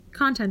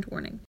content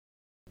warning.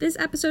 This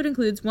episode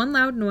includes one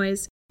loud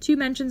noise, 2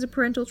 mentions of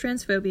parental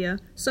transphobia,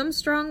 some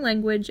strong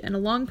language, and a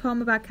long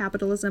poem about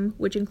capitalism,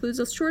 which includes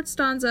a short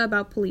stanza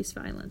about police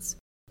violence.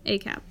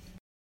 ACAB.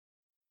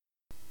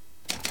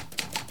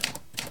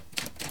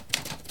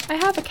 I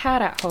have a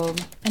cat at home,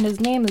 and his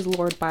name is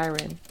Lord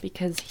Byron,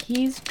 because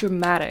he's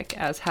dramatic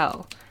as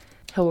hell.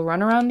 He'll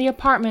run around the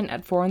apartment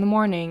at 4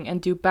 a.m.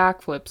 and do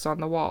backflips on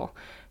the wall,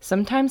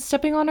 sometimes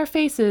stepping on our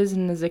faces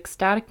in his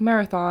ecstatic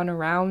marathon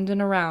around and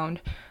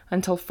around,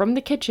 until from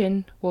the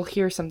kitchen we'll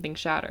hear something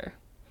shatter.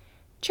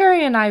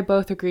 Cherry and I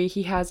both agree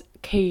he has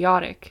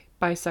chaotic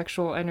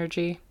bisexual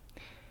energy.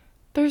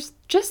 There's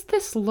just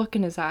this look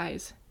in his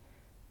eyes.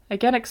 I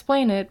can't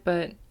explain it,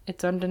 but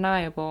it's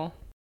undeniable.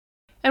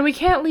 And we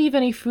can't leave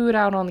any food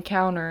out on the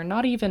counter,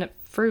 not even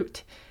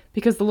fruit,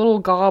 because the little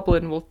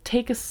goblin will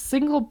take a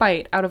single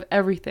bite out of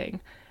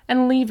everything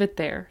and leave it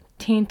there,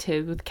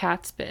 tainted with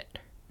cat spit.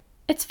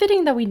 It's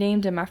fitting that we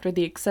named him after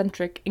the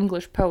eccentric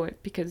English poet,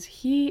 because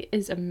he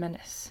is a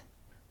menace.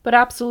 But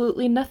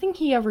absolutely nothing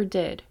he ever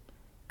did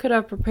could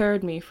have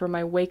prepared me for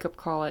my wake-up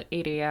call at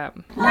 8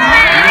 a.m.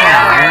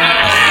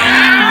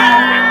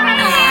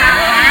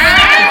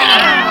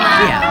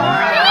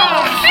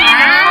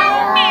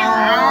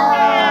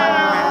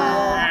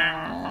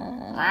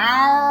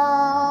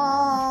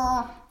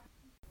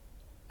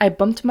 I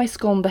bumped my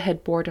skull on the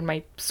headboard in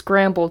my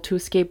scramble to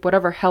escape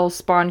whatever hell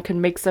spawn could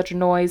make such a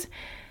noise,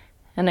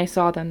 and I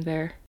saw them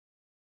there,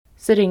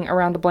 sitting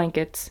around the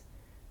blankets,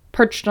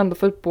 perched on the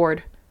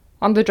footboard,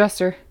 on the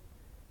dresser,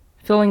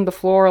 filling the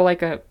floor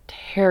like a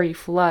hairy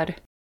flood.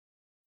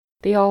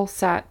 They all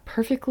sat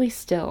perfectly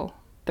still,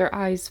 their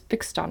eyes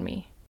fixed on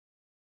me.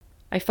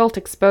 I felt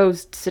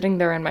exposed, sitting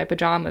there in my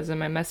pajamas and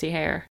my messy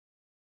hair.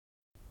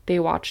 They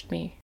watched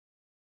me,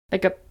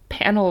 like a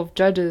panel of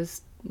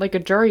judges, like a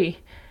jury,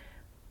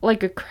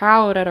 like a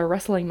crowd at a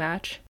wrestling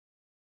match.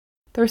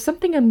 There was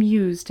something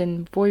amused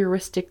and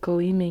voyeuristic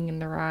gleaming in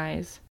their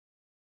eyes.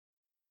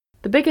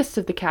 The biggest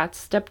of the cats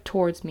stepped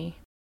towards me.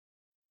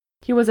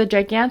 He was a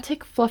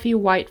gigantic, fluffy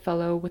white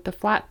fellow with a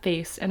flat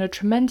face and a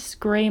tremendous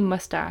gray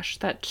mustache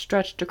that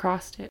stretched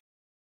across it.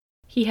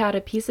 He had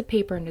a piece of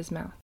paper in his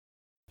mouth.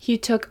 He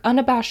took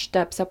unabashed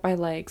steps up my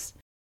legs,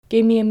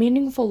 gave me a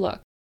meaningful look,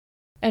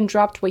 and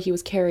dropped what he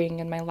was carrying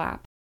in my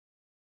lap.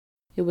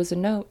 It was a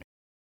note.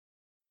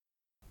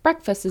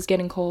 "Breakfast is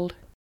getting cold."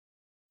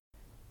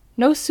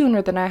 No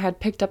sooner than I had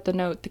picked up the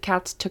note, the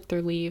cats took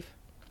their leave.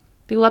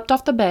 They leapt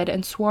off the bed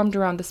and swarmed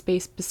around the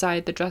space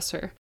beside the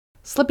dresser,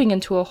 slipping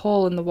into a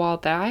hole in the wall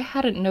that I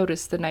hadn't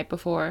noticed the night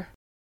before.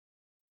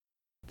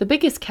 The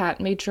biggest cat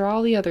made sure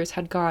all the others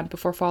had gone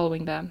before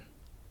following them.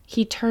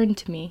 He turned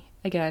to me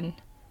again,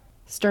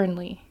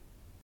 sternly.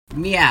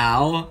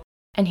 Meow.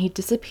 And he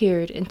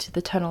disappeared into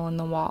the tunnel in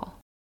the wall.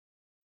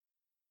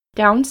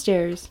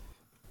 Downstairs,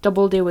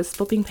 Doubleday was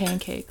flipping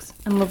pancakes,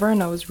 and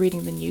Laverna was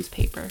reading the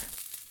newspaper.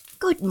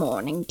 "Good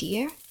morning,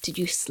 dear. Did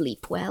you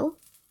sleep well?"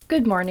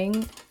 "Good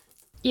morning.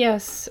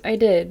 Yes, I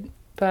did,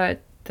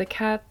 but the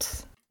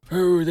cats..."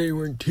 "Oh, they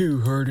weren't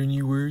too hard on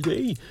you, were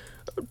they?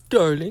 Oh,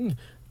 darling,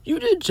 you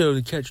did tell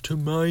the cats to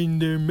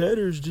mind their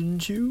manners,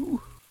 didn't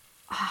you?"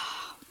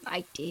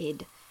 I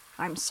did.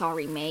 I'm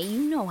sorry, May.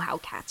 You know how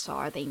cats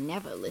are. They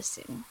never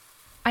listen."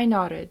 I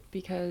nodded,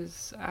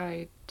 because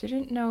I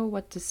didn't know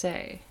what to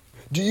say.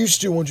 "Do you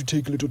still want to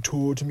take a little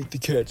tour to meet the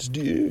cats,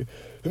 dear?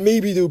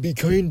 Maybe they'll be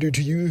kinder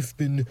to you if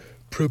been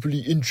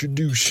properly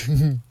introduced."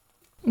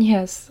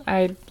 Yes,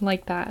 I'd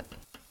like that.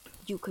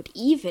 You could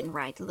even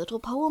write little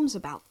poems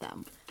about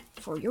them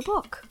for your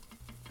book.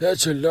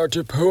 "That's a lot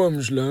of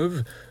poems,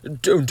 love.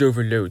 Don't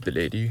overload the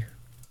lady."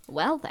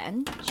 Well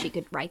then, she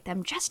could write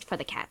them just for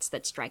the cats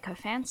that strike her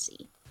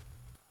fancy.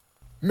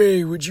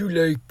 "May, would you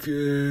like,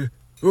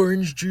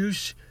 orange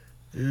juice?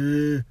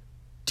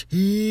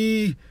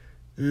 Tea?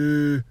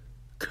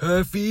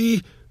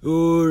 Coffee?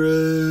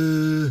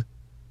 Or,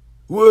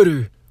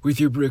 water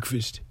with your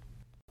breakfast?"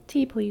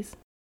 "Tea, please."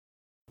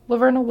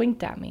 Laverna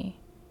winked at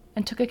me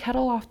and took a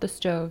kettle off the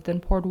stove,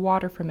 then poured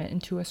water from it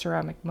into a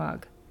ceramic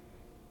mug.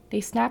 They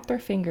snapped their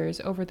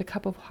fingers over the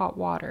cup of hot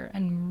water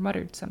and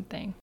muttered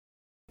something,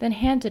 then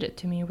handed it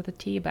to me with a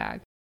tea bag.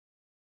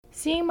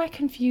 Seeing my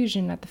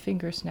confusion at the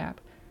finger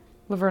snap,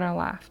 Laverna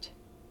laughed.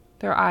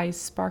 Their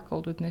eyes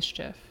sparkled with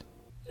mischief.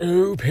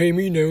 "Oh, pay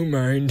me no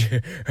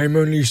mind. I'm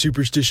only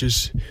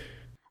superstitious."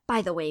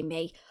 By the way,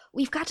 May,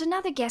 we've got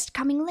another guest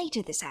coming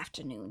later this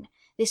afternoon.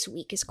 This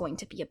week is going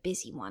to be a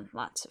busy one.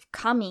 Lots of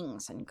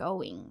comings and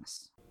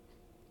goings.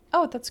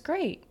 "Oh, that's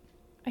great.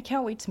 I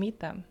can't wait to meet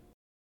them."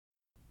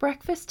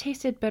 Breakfast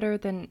tasted better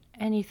than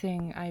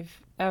anything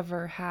I've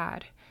ever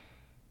had.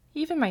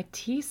 Even my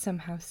tea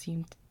somehow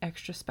seemed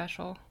extra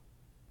special.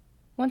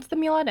 Once the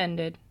meal had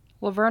ended,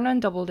 Laverna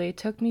and Doubleday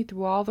took me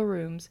through all the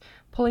rooms,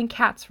 pulling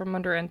cats from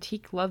under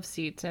antique love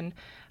seats and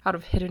out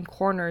of hidden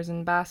corners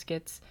and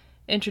baskets,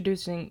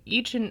 introducing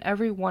each and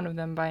every one of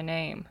them by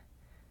name.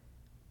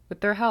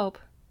 With their help,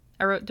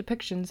 I wrote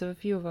depictions of a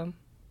few of them.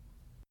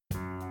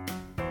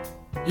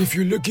 If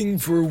you're looking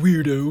for a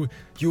weirdo,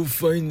 you'll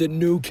find that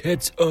no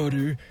cat's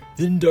odder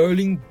than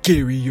darling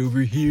Gary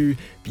over here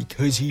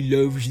because he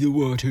loves the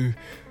water.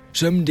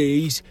 Some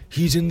days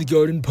he's in the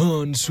garden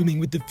pond swimming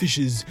with the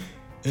fishes,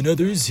 and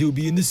others he'll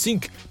be in the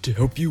sink to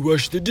help you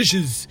wash the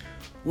dishes.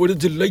 What a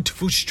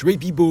delightful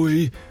stripy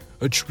boy,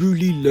 a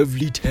truly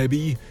lovely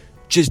tabby.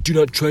 Just do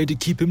not try to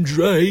keep him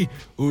dry,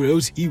 or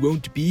else he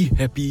won't be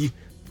happy.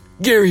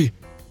 Gary,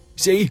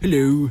 say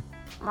hello.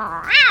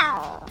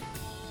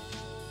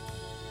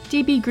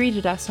 DB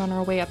greeted us on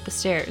our way up the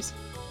stairs.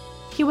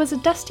 He was a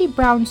dusty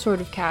brown sort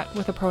of cat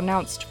with a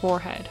pronounced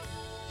forehead.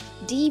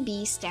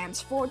 DB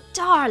stands for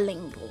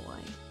Darling Boy.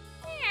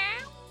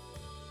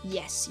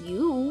 Yes,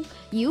 you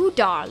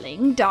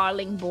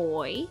darling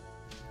boy.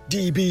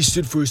 DB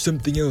stood for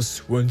something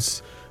else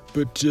once,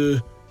 but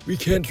we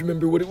can't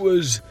remember what it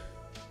was.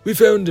 We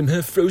found him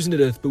half frozen to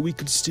death, but we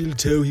could still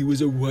tell he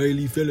was a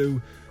wily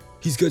fellow.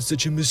 He's got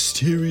such a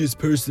mysterious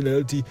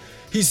personality.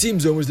 He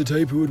seems almost the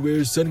type who would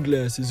wear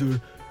sunglasses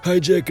or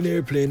hijack an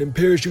airplane and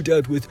parachute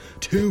out with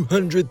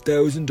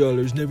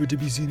 $200,000 never to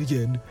be seen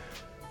again.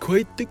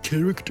 Quite the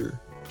character.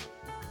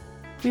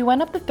 We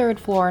went up the 3rd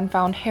floor and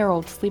found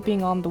Harold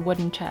sleeping on the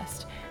wooden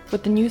chest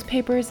with the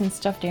newspapers and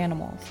stuffed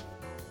animals.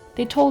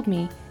 They told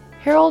me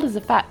Harold is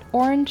a fat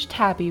orange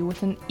tabby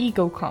with an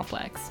ego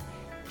complex.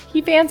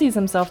 He fancies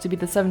himself to be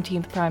the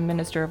 17th Prime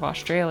Minister of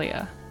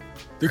Australia.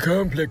 The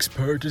complex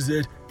part is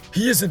that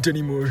he isn't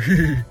anymore.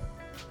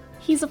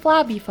 He's a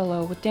flabby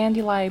fellow with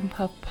dandelion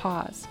puff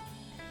paws,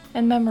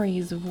 and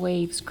memories of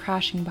waves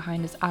crashing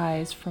behind his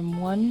eyes from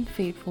one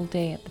fateful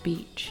day at the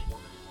beach.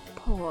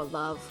 Poor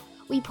love.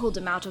 We pulled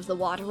him out of the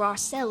water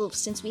ourselves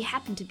since we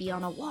happened to be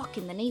on a walk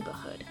in the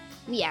neighborhood.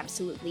 We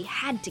absolutely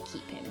had to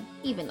keep him,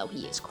 even though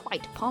he is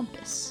quite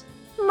pompous.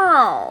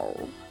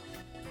 Meow.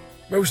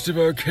 Most of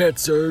our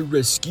cats are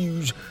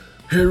rescues.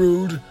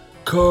 Harold,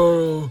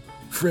 Carl,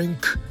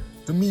 Frank,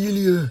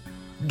 Amelia,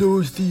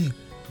 Dorothy,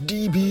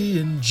 DB,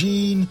 and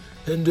Jean,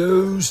 and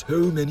oh, so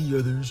many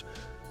others.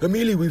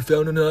 Amelia we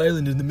found on an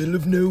island in the middle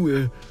of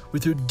nowhere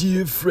with her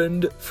dear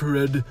friend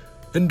Fred,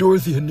 and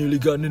Dorothy had nearly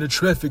gotten in a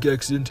traffic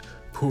accident.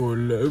 Poor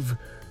love.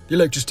 They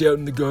like to stay out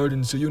in the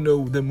garden, so you'll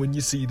know them when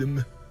you see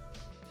them.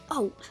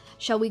 Oh,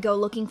 shall we go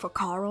looking for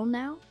Carl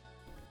now?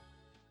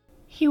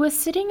 He was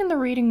sitting in the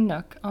reading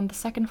nook on the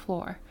 2nd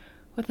floor,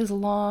 with his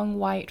long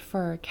white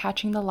fur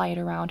catching the light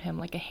around him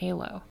like a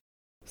halo,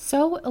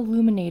 so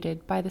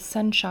illuminated by the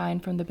sunshine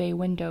from the bay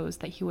windows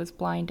that he was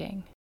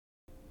blinding.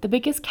 The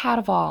biggest cat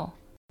of all,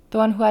 the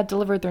one who had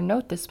delivered their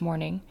note this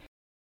morning,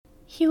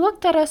 he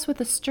looked at us with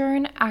a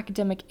stern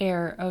academic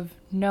air of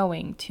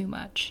knowing too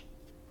much.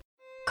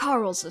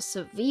 Carl's a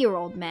severe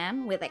old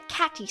man with a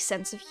catty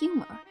sense of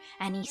humor,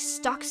 and he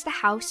stalks the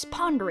house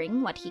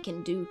pondering what he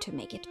can do to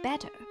make it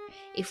better.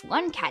 If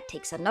one cat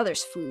takes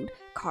another's food,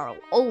 Carl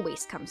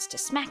always comes to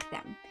smack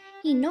them.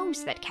 He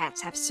knows that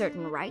cats have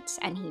certain rights,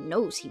 and he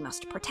knows he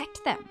must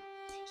protect them.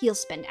 He'll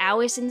spend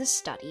hours in the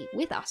study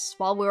with us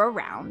while we're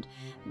around,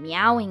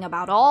 meowing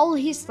about all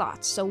his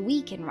thoughts so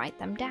we can write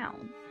them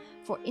down.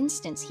 For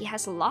instance, he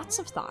has lots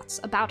of thoughts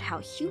about how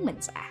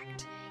humans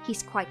act.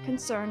 He's quite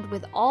concerned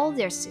with all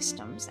their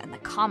systems and the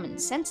common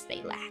sense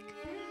they lack.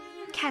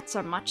 Cats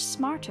are much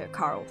smarter,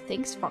 Carl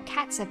thinks, for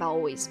cats have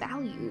always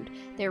valued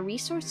their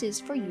resources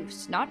for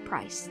use, not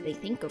price. They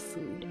think of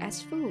food as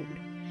food.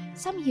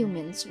 Some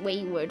humans,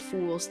 wayward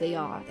fools they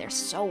are, they're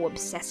so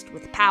obsessed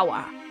with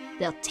power.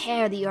 They'll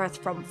tear the earth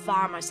from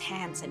farmers'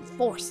 hands and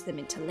force them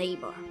into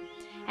labor.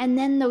 And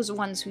then those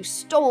ones who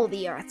stole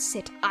the earth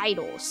sit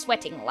idle,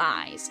 sweating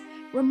lies,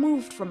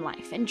 removed from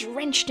life and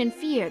drenched in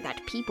fear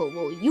that people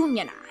will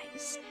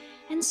unionize.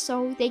 And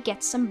so they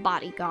get some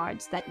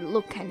bodyguards that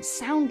look and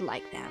sound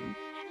like them,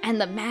 and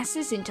the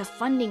masses into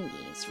funding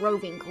these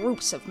roving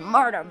groups of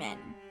murder men.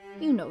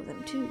 You know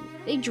them too.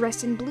 They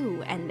dress in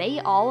blue, and they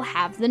all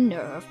have the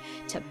nerve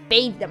to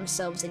bathe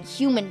themselves in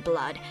human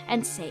blood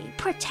and say,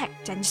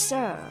 "Protect and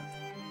serve."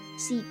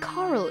 See,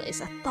 Carl is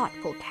a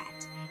thoughtful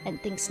cat,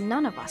 and thinks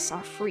none of us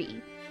are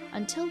free,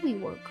 until we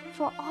work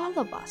for all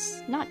of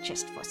us, not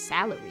just for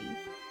salary.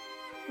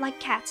 Like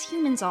cats,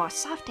 humans are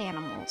soft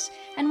animals,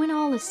 and when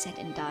all is said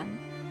and done,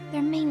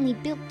 they're mainly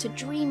built to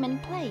dream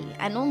and play,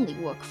 and only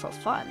work for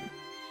fun.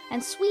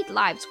 And sweet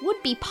lives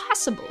would be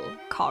possible,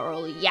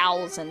 Carl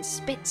yowls and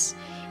spits,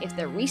 if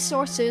the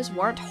resources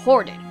weren't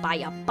hoarded by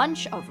a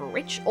bunch of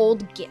rich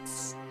old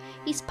gits.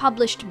 He's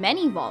published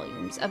many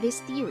volumes of his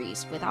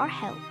theories with our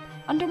help,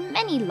 under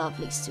many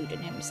lovely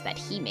pseudonyms that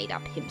he made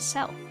up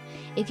himself.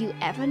 If you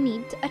ever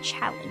need a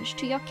challenge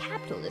to your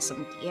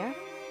capitalism, dear,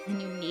 then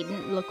you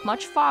needn't look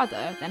much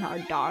farther than our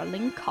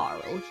darling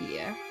Carl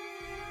here.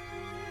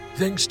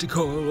 Thanks to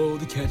Carl, all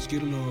the cats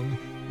get along,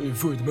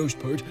 for the most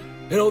part,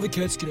 and all the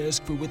cats can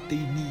ask for what they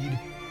need.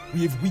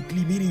 We have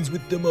weekly meetings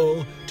with them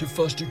all to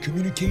foster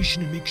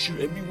communication and make sure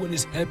everyone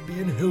is happy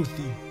and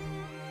healthy.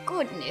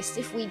 Goodness,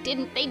 if we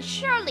didn't, they'd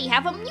surely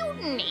have a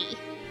mutiny.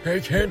 I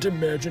can't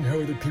imagine how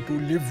other people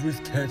live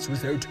with cats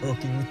without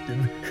talking with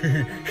them.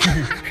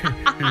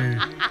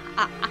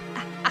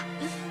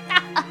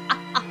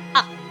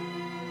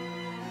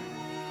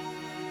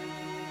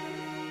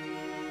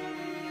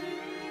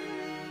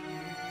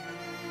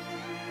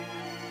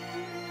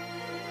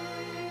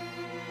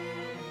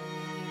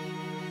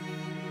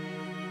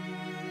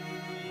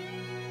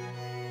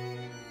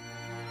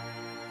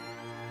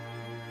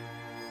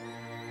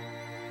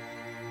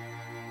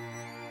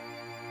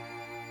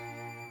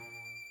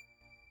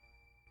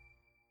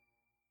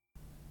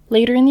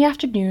 Later in the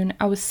afternoon,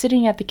 I was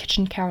sitting at the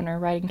kitchen counter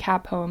writing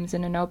cat poems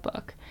in a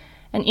notebook,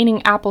 and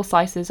eating apple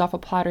slices off a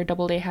platter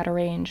Doubleday had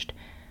arranged,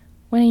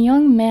 when a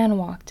young man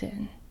walked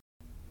in.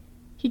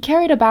 He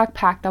carried a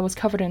backpack that was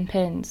covered in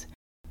pins.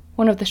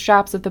 One of the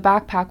straps of the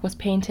backpack was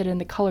painted in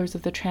the colors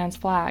of the trans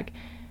flag,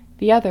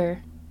 the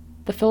other,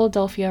 the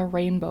Philadelphia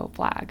rainbow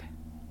flag.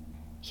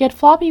 He had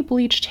floppy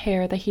bleached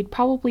hair that he'd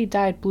probably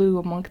dyed blue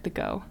a month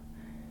ago.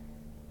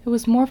 It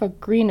was more of a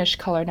greenish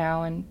color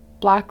now, and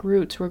black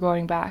roots were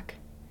growing back.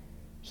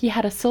 He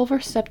had a silver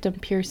septum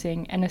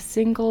piercing and a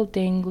single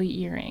dangly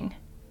earring.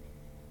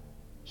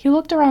 He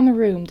looked around the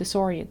room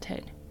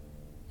disoriented,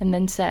 and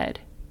then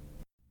said,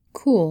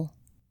 "Cool."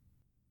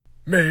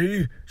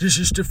 May, this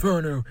is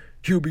Stefano.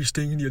 He'll be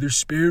staying in the other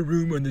spare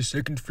room on the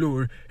second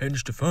floor, and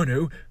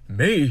Stefano,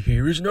 May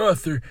here is an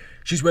author.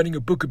 She's writing a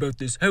book about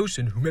this house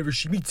and whomever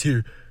she meets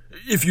here.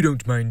 If you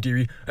don't mind,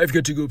 dearie, I've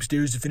got to go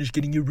upstairs to finish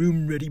getting your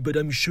room ready, but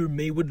I'm sure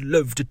May would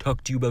love to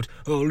talk to you about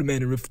all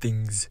manner of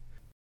things.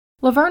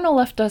 Laverna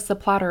left us a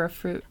platter of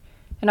fruit,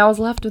 and I was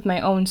left with my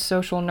own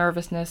social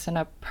nervousness and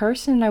a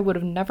person I would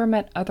have never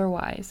met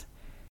otherwise.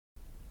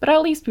 But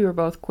at least we were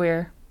both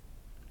queer.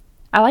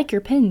 "I like your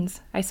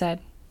pins," I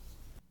said.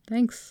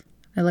 Thanks.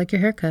 I like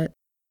your haircut.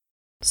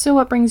 "So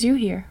what brings you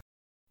here?"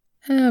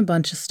 A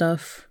bunch of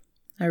stuff.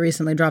 I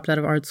recently dropped out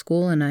of art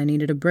school and I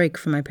needed a break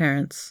from my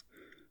parents.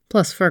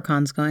 Plus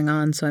FurCon's going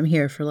on, so I'm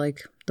here for,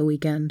 the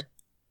weekend.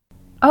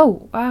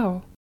 "Oh,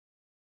 wow.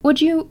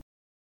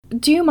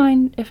 Do you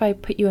mind if I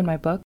put you in my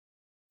book?"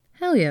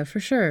 Hell yeah,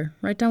 for sure.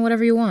 Write down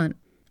whatever you want.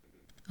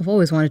 I've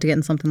always wanted to get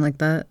in something like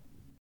that.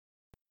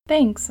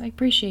 Thanks, I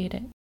appreciate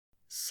it.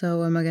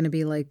 So am I going to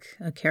be,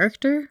 a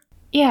character?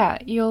 Yeah,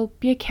 you'll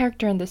be a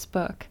character in this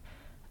book.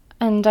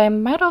 And I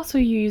might also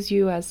use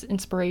you as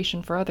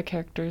inspiration for other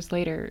characters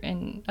later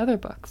in other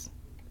books.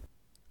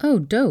 Oh,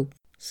 dope.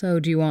 So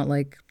do you want,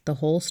 the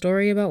whole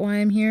story about why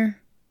I'm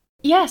here?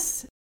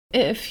 Yes,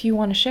 if you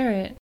want to share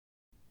it.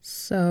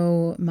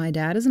 So, my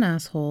dad is an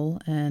asshole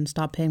and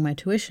stopped paying my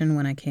tuition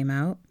when I came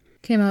out.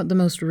 Came out the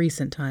most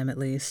recent time, at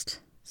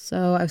least.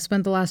 So, I've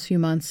spent the last few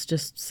months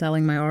just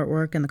selling my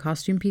artwork and the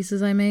costume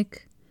pieces I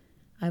make.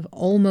 I've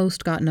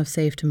almost got enough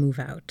saved to move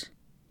out.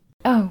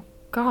 Oh,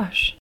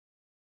 gosh.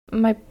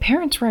 My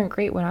parents weren't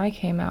great when I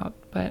came out,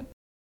 but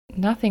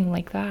nothing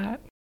like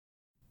that.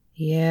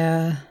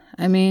 Yeah,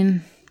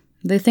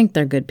 they think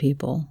they're good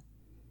people.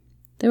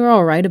 They were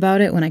all right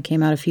about it when I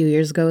came out a few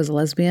years ago as a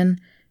lesbian,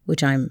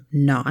 which I'm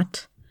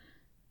not.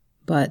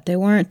 But they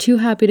weren't too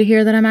happy to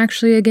hear that I'm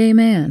actually a gay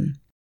man.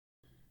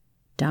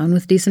 Down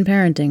with decent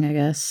parenting, I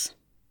guess.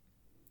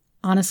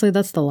 Honestly,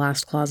 that's the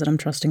last closet I'm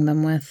trusting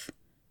them with.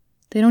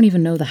 They don't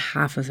even know the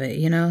half of it,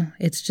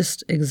 It's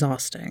just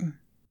exhausting.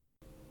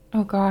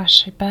 Oh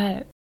gosh, I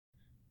bet.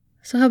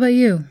 So how about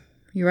you?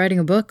 You're writing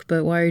a book,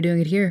 but why are you doing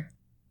it here?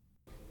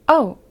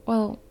 Oh,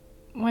 well,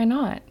 why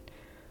not?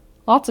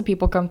 Lots of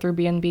people come through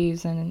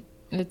B&Bs, and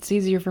it's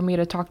easier for me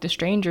to talk to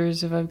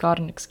strangers if I've got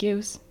an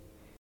excuse.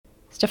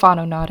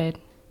 Stefano nodded.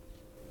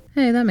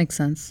 Hey, that makes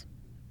sense.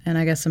 And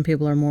I guess some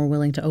people are more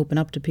willing to open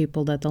up to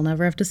people that they'll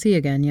never have to see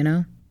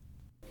again,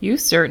 You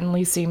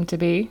certainly seem to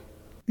be.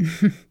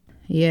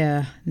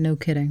 Yeah, no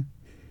kidding.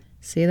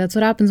 See, that's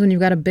what happens when you've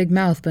got a big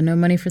mouth but no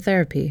money for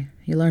therapy.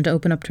 You learn to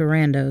open up to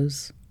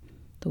randos.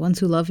 The ones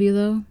who love you,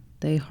 though,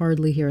 they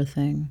hardly hear a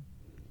thing.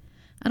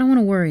 I don't want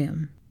to worry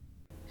them.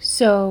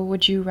 So,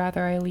 would you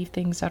rather I leave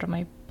things out of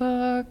my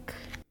book?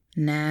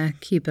 Nah,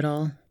 keep it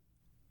all.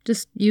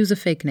 Just use a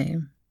fake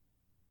name.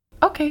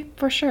 Okay,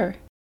 for sure.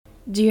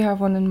 Do you have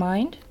one in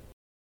mind?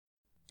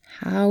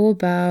 How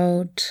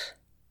about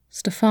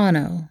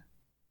Stefano?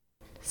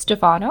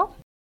 Stefano?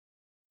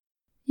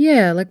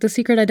 Yeah, like the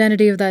secret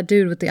identity of that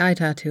dude with the eye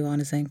tattoo on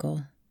his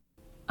ankle.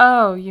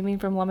 Oh, you mean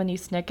from Lemony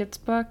Snicket's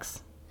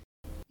books?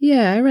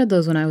 Yeah, I read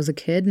those when I was a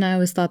kid, and I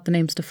always thought the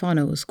name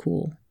Stefano was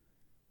cool.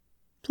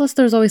 Plus,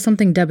 there's always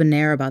something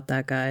debonair about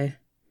that guy.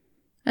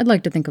 I'd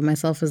like to think of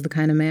myself as the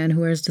kind of man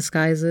who wears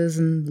disguises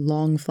and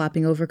long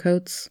flapping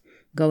overcoats,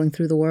 going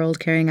through the world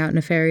carrying out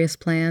nefarious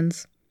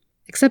plans,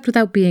 except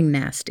without being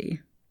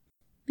nasty.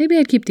 Maybe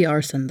I'd keep the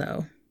arson,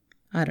 though.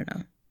 I don't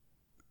know.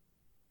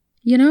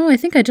 I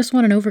think I just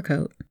want an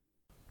overcoat.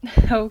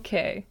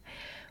 Okay.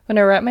 When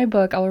I write my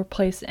book, I'll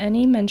replace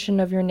any mention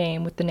of your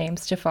name with the name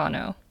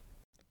Stefano.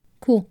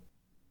 Cool.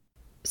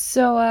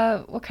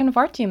 So, what kind of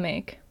art do you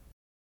make?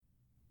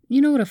 You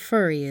know what a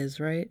furry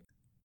is, right?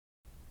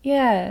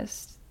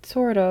 Yes,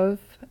 sort of.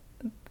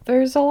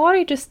 There's a lot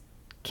I just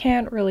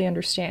can't really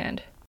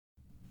understand.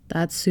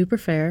 That's super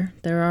fair.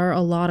 There are a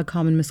lot of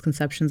common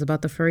misconceptions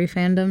about the furry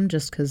fandom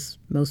just because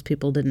most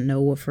people didn't know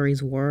what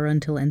furries were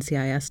until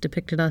NCIS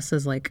depicted us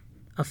as,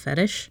 a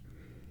fetish.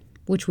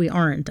 Which we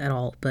aren't at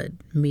all, but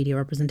media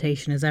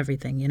representation is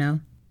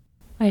everything,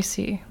 I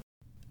see.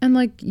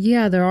 And,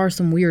 yeah, there are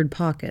some weird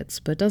pockets,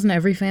 but doesn't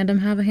every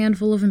fandom have a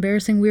handful of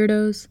embarrassing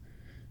weirdos?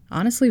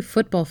 Honestly,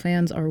 football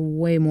fans are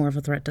way more of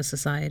a threat to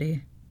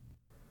society.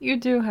 You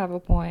do have a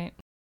point.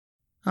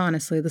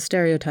 Honestly, the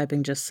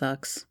stereotyping just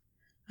sucks.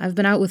 I've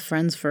been out with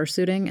friends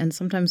fursuiting, and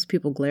sometimes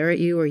people glare at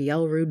you or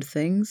yell rude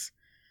things.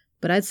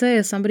 But I'd say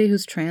as somebody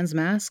who's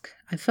trans-mask,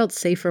 I felt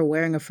safer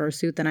wearing a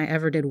fursuit than I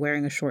ever did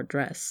wearing a short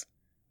dress.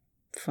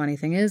 Funny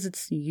thing is,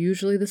 it's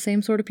usually the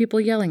same sort of people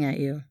yelling at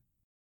you.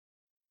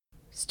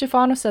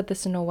 Stefano said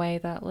this in a way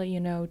that let you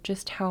know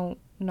just how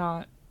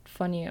not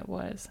funny it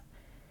was.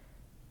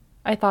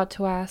 I thought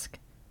to ask,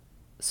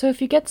 so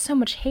if you get so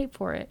much hate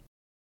for it,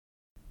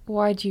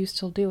 why do you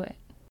still do it?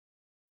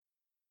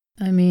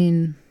 I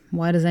mean,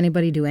 why does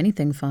anybody do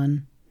anything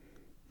fun?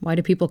 Why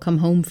do people come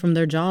home from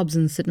their jobs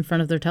and sit in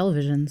front of their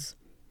televisions?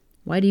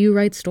 Why do you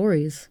write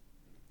stories?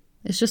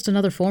 It's just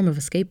another form of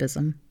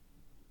escapism.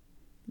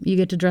 You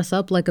get to dress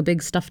up like a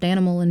big stuffed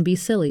animal and be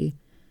silly,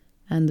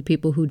 and the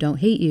people who don't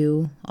hate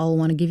you all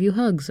want to give you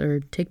hugs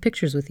or take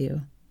pictures with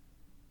you.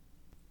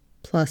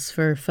 Plus,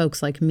 for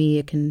folks like me,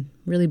 it can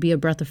really be a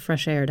breath of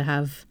fresh air to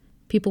have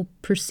people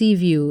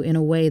perceive you in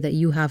a way that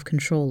you have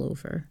control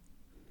over.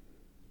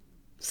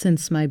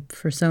 Since my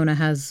persona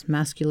has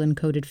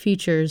masculine-coded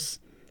features,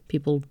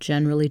 people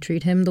generally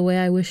treat him the way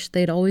I wish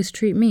they'd always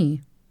treat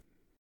me.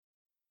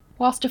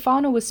 While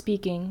Stefano was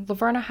speaking,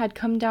 Laverna had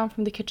come down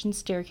from the kitchen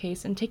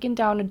staircase and taken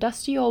down a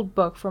dusty old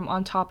book from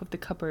on top of the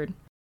cupboard.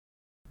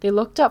 They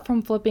looked up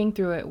from flipping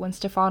through it when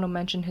Stefano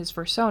mentioned his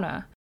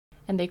persona,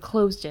 and they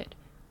closed it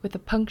with a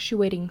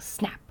punctuating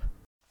snap.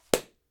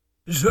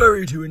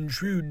 Sorry to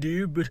intrude,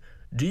 dear, but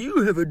do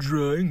you have a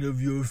drawing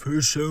of your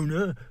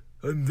persona?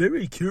 I'm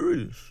very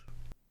curious.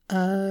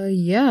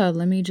 Yeah,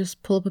 let me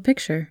just pull up a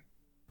picture.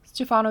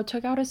 Stefano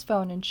took out his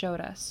phone and showed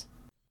us.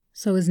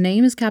 So his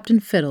name is Captain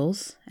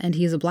Fiddles, and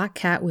he's a black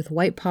cat with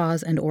white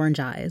paws and orange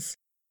eyes.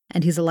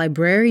 And he's a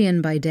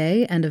librarian by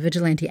day and a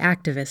vigilante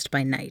activist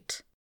by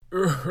night.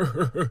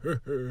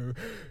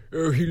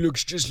 Oh, he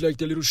looks just like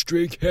the little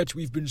stray cat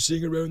we've been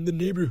seeing around the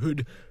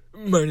neighborhood,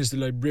 minus the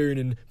librarian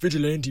and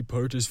vigilante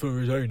part as far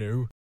as I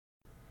know.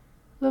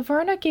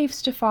 Laverna gave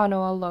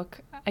Stefano a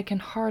look I can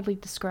hardly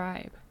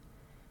describe.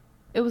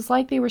 It was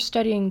like they were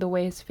studying the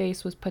way his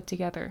face was put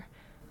together,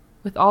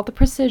 with all the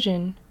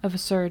precision of a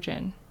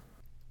surgeon.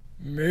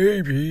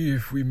 Maybe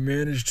if we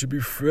manage to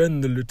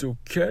befriend the little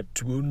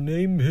cat, we'll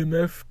name him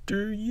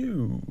after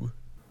you.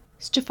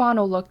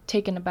 Stefano looked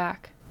taken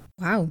aback.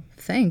 Wow,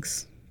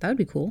 thanks. That would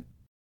be cool.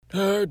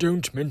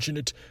 Don't mention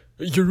it.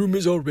 Your room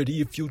is all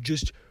ready if you'll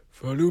just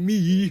follow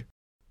me.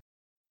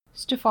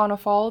 Stefano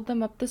followed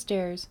them up the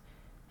stairs,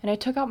 and I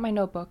took out my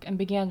notebook and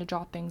began to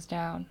jot things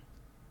down.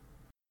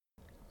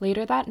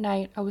 Later that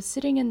night, I was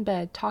sitting in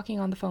bed talking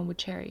on the phone with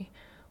Cherry,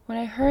 when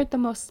I heard the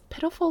most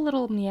pitiful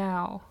little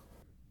meow.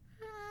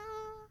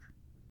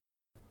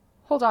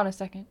 Hold on a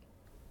second.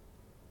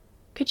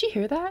 Could you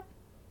hear that?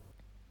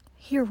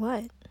 Hear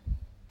what?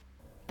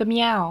 The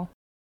meow.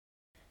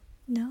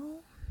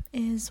 No.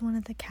 Is one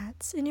of the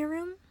cats in your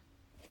room?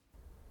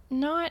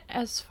 Not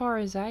as far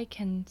as I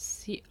can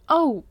see.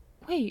 Oh,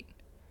 wait.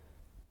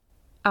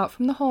 Out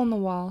from the hole in the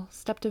wall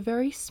stepped a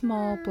very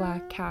small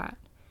black cat,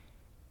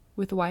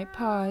 with white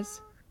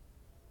paws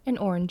and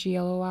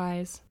orange-yellow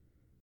eyes.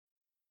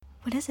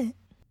 What is it?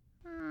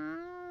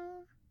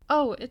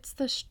 Oh, it's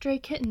the stray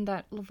kitten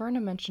that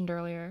Laverna mentioned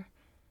earlier.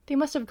 They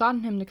must have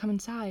gotten him to come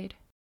inside.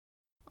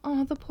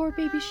 Oh, the poor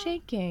baby's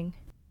shaking.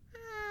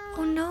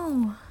 Oh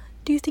no.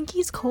 Do you think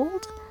he's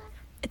cold?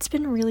 It's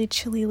been really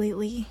chilly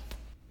lately.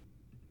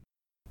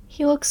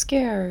 He looks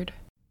scared.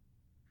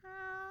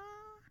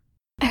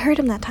 I heard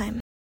him that time.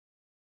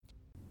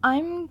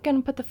 I'm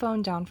gonna put the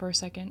phone down for a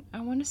second. I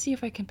want to see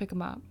if I can pick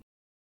him up.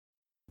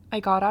 I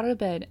got out of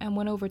bed and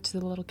went over to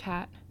the little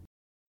cat.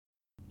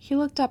 He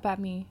looked up at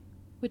me,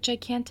 with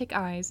gigantic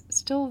eyes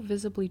still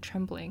visibly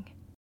trembling.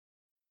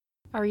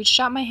 I reached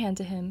out my hand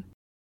to him,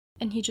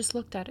 and he just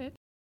looked at it.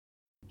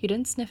 He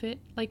didn't sniff it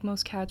like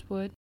most cats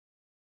would,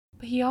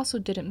 but he also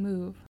didn't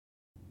move.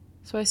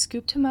 So I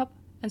scooped him up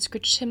and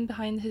scratched him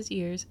behind his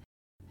ears,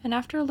 and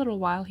after a little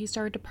while he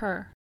started to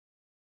purr.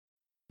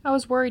 I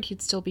was worried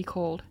he'd still be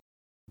cold,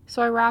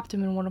 so I wrapped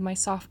him in one of my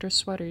softer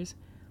sweaters,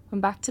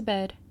 went back to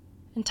bed,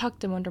 and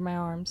tucked him under my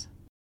arms.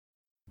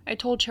 I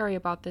told Cherry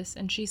about this,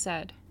 and she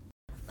said,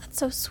 That's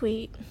so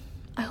sweet.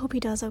 I hope he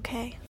does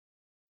okay.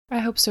 I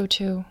hope so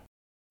too.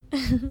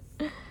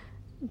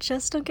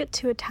 Just don't get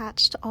too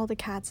attached to all the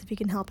cats if you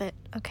can help it,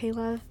 okay,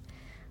 love?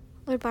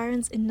 Lord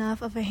Byron's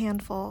enough of a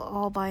handful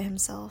all by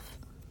himself.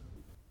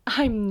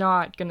 I'm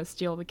not gonna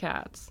steal the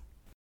cats.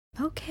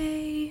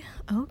 Okay.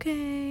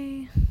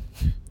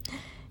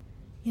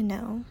 You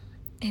know,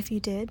 if you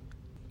did,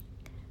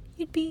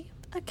 you'd be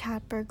a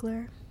cat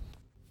burglar.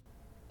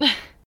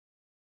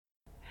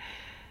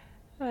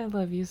 I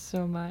love you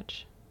so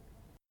much.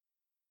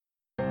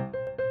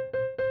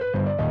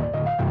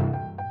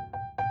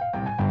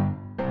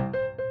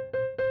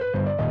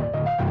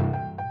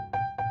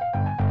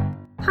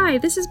 Hi,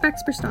 this is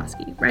Bex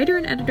Berstowski, writer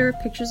and editor of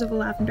Pictures of a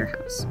Lavender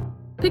House.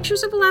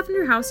 Pictures of a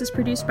Lavender House is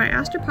produced by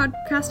Astor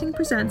Podcasting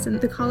Presents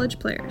and The College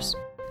Players.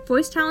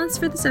 Voice talents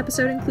for this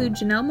episode include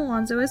Janelle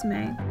Malonzo as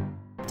May,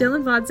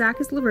 Dylan Vodzak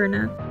as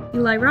Laverna,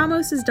 Eli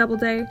Ramos as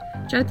Doubleday,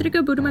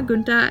 Jaitrika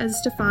Buddhamagunta as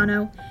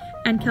Stefano,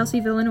 and Kelsey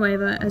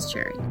Villanueva as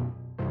Cherry.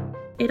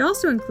 It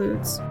also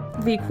includes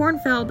V.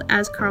 Kornfeld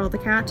as Carl the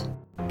Cat,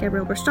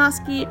 Gabrielle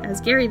Borstowski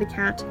as Gary the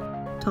cat,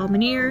 Tal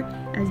Minear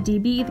as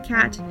DB the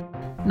cat,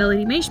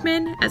 Melody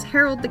Maishman as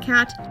Harold the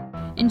cat,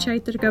 and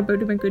Chaitra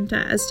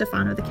Bodumagunta as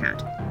Stefano the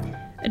cat.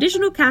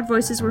 Additional cat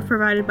voices were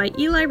provided by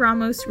Eli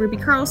Ramos, Ruby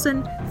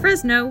Carlson,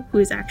 Fresno, who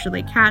is actually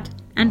a cat,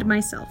 and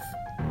myself.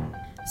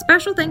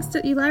 Special thanks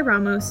to Eli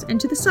Ramos and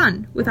to the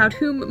sun, without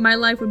whom my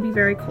life would be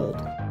very cold.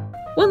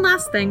 One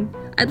last thing,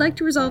 I'd like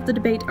to resolve the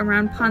debate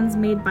around puns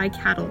made by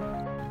cattle,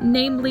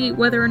 namely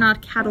whether or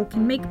not cattle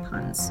can make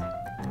puns.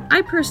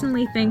 I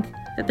personally think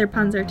that their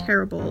puns are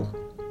terrible.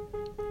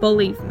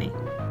 Believe me,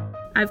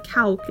 I've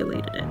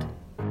calculated it.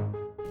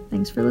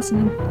 Thanks for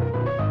listening.